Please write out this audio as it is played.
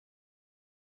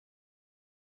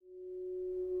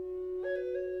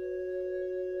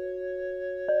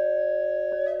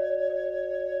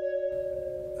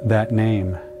That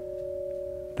name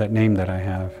that I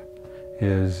have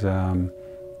is,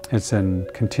 it's a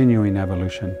continuing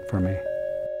evolution for me.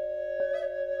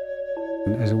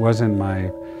 It wasn't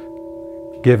my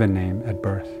given name at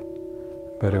birth,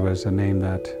 but it was a name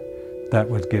that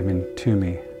was given to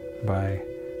me by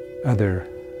other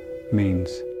means.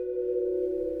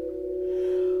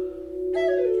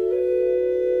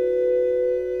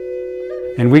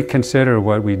 And we consider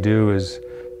what we do is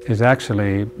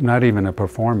actually not even a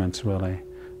performance, really.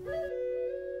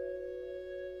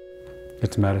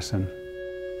 It's medicine.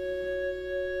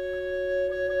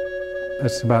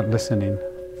 It's about listening.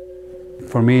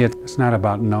 For me, it's not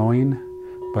about knowing,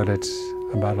 but it's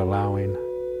about allowing.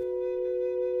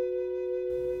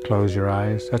 Close your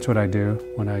eyes. That's what I do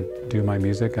when I do my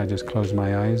music. I just close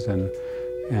my eyes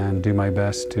and do my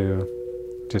best to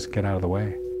just get out of the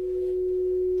way.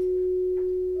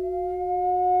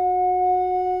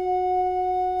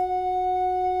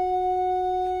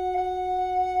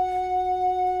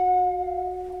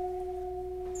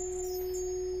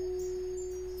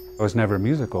 I was never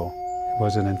musical. It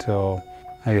wasn't until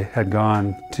I had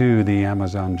gone to the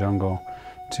Amazon jungle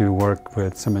to work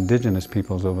with some indigenous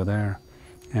peoples over there.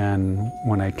 And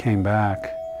when I came back,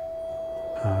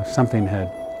 something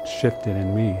had shifted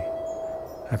in me.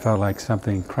 I felt like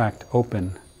something cracked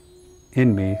open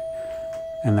in me,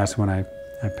 and that's when I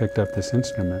picked up this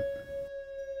instrument.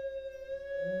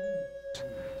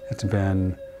 It's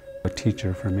been a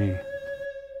teacher for me.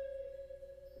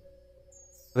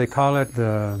 They call it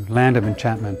the land of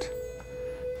enchantment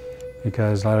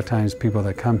because a lot of times people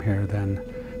that come here, then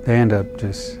they end up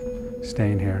just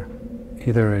staying here.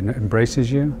 Either it embraces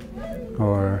you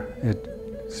or it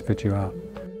spits you out.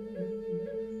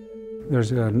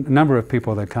 There's a number of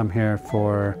people that come here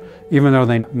for, even though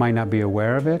they might not be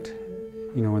aware of it,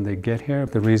 you know, when they get here,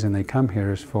 the reason they come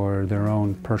here is for their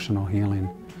own personal healing.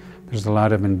 There's a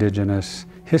lot of indigenous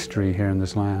history here in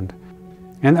this land.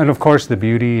 And of course the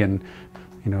beauty and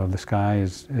the sky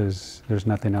is there's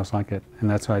nothing else like it. And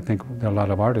that's why I think a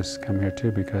lot of artists come here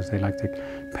too, because they like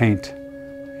to paint,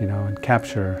 and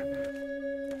capture.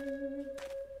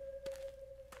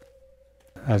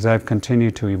 As I've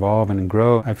continued to evolve and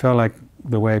grow, I feel like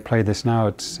the way I play this now,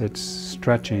 it's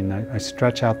stretching. I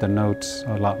stretch out the notes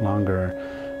a lot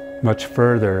longer, much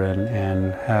further,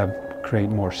 and create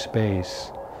more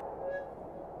space.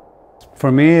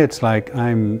 For me, it's like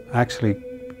I'm actually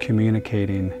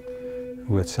communicating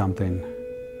with something,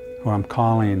 or I'm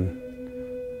calling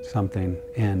something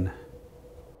in.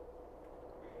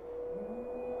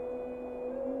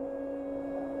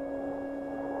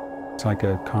 It's like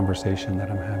a conversation that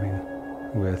I'm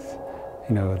having with,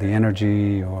 the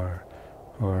energy or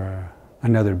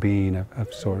another being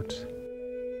of sorts.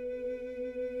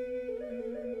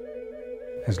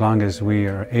 As long as we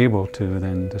are able to,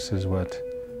 then this is what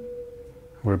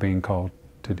we're being called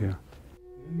to do.